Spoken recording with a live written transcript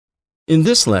In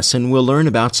this lesson, we'll learn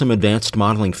about some advanced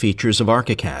modeling features of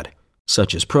ArchiCAD,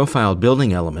 such as profiled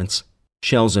building elements,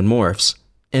 shells and morphs,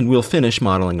 and we'll finish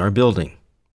modeling our building.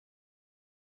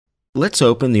 Let's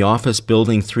open the Office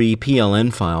Building 3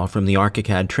 PLN file from the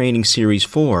ArchiCAD Training Series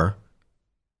 4,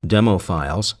 Demo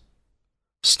Files,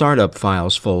 Startup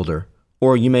Files folder,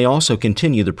 or you may also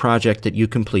continue the project that you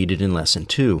completed in Lesson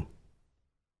 2.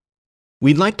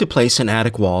 We'd like to place an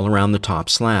attic wall around the top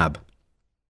slab.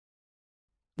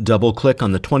 Double-click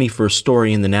on the 21st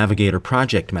story in the Navigator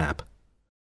project map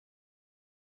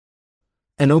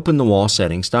and open the Wall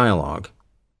Settings dialog.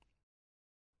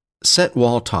 Set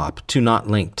Wall Top to Not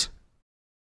Linked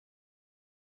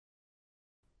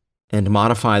and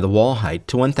modify the wall height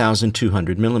to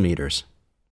 1,200 millimeters.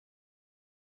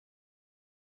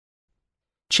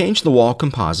 Change the wall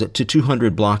composite to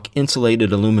 200 block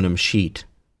insulated aluminum sheet.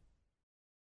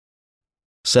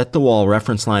 Set the wall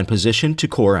reference line position to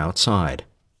core outside.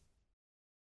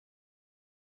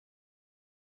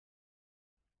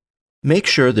 Make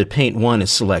sure that Paint 1 is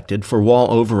selected for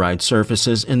wall override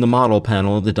surfaces in the Model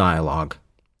panel of the dialog.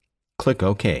 Click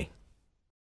OK.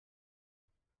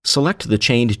 Select the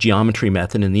Chained Geometry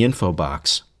method in the info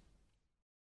box.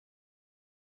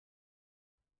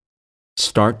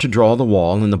 Start to draw the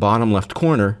wall in the bottom left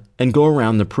corner and go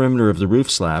around the perimeter of the roof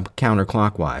slab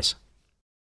counterclockwise.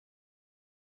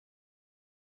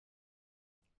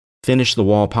 Finish the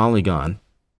wall polygon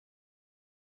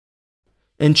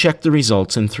and check the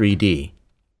results in 3D.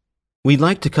 We'd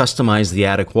like to customize the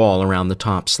attic wall around the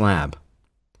top slab,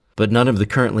 but none of the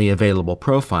currently available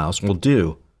profiles will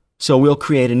do, so we'll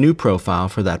create a new profile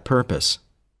for that purpose.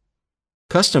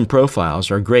 Custom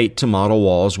profiles are great to model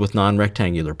walls with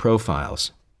non-rectangular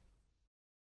profiles.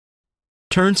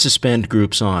 Turn Suspend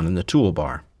Groups on in the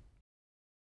toolbar.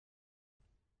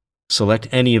 Select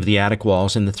any of the attic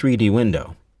walls in the 3D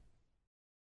window.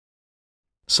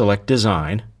 Select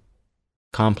Design,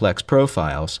 Complex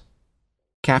Profiles,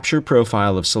 Capture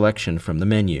Profile of Selection from the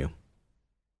menu.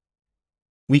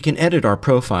 We can edit our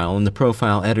profile in the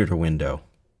Profile Editor window.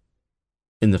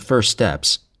 In the first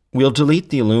steps, we'll delete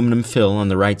the aluminum fill on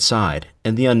the right side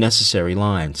and the unnecessary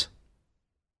lines.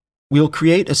 We'll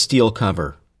create a steel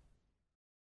cover.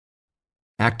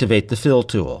 Activate the Fill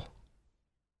tool.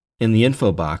 In the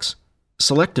info box,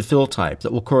 select a fill type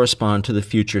that will correspond to the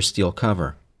future steel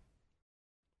cover.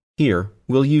 Here,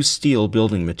 we'll use steel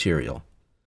building material.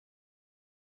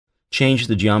 Change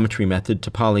the geometry method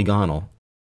to polygonal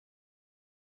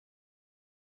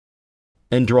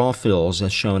and draw fills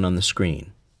as shown on the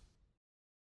screen.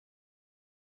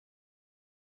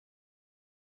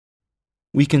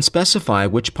 We can specify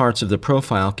which parts of the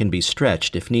profile can be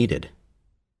stretched if needed.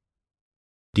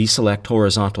 Deselect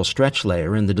Horizontal Stretch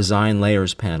Layer in the Design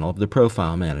Layers panel of the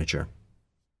Profile Manager.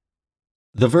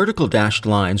 The vertical dashed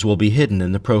lines will be hidden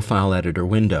in the Profile Editor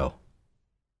window.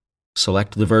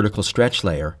 Select the vertical stretch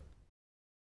layer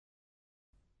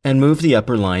and move the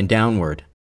upper line downward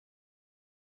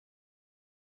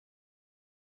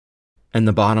and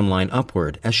the bottom line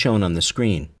upward as shown on the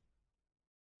screen.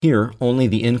 Here, only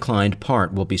the inclined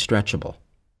part will be stretchable.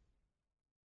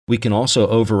 We can also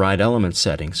override element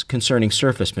settings concerning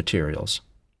surface materials.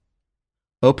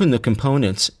 Open the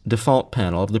Components Default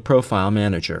panel of the Profile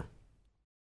Manager.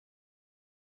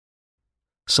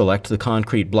 Select the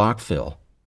concrete block fill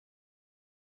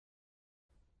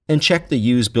and check the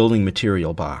Use Building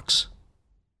Material box.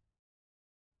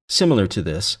 Similar to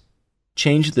this,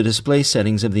 change the display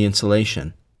settings of the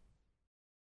insulation,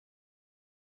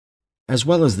 as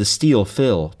well as the steel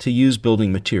fill to Use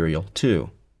Building Material too.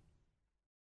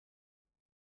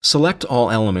 Select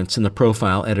all elements in the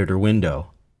Profile Editor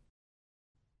window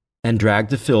and drag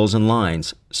the fills and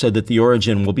lines so that the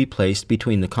origin will be placed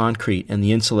between the concrete and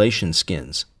the insulation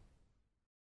skins.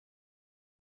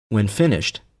 When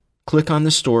finished, click on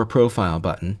the Store Profile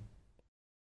button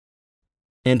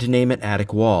and name it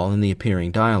Attic Wall in the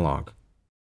appearing dialog.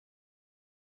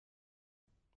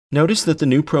 Notice that the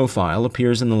new profile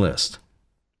appears in the list.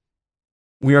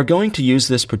 We are going to use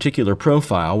this particular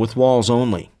profile with walls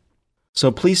only,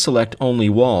 so please select only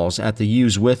Walls at the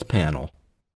Use With panel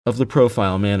of the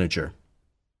Profile Manager.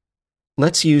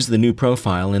 Let's use the new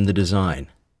profile in the design.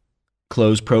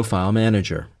 Close Profile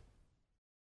Manager.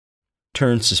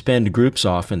 Turn Suspend Groups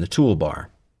off in the toolbar.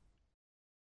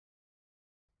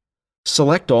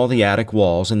 Select all the attic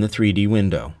walls in the 3D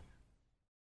window.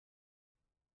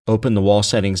 Open the Wall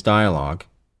Settings dialog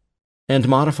and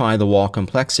modify the wall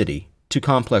complexity to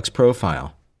Complex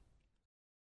Profile.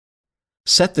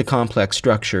 Set the complex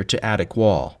structure to Attic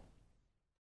Wall.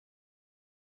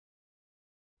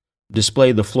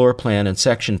 Display the floor plan and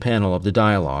section panel of the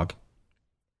dialog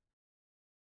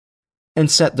and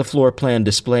set the floor plan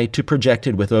display to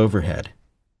projected with overhead.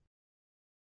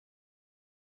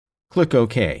 Click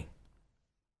OK.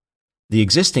 The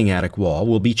existing attic wall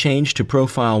will be changed to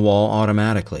profile wall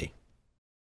automatically.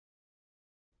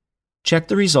 Check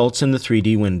the results in the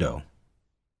 3D window.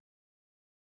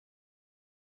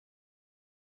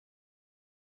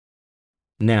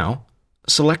 Now,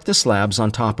 select the slabs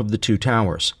on top of the two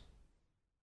towers.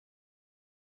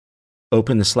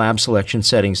 Open the Slab Selection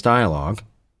Settings dialog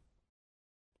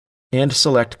and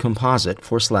select Composite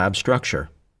for slab structure.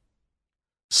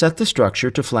 Set the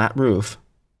structure to flat roof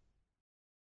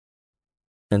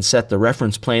and set the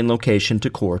reference plane location to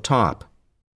core top.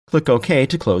 Click OK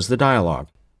to close the dialog.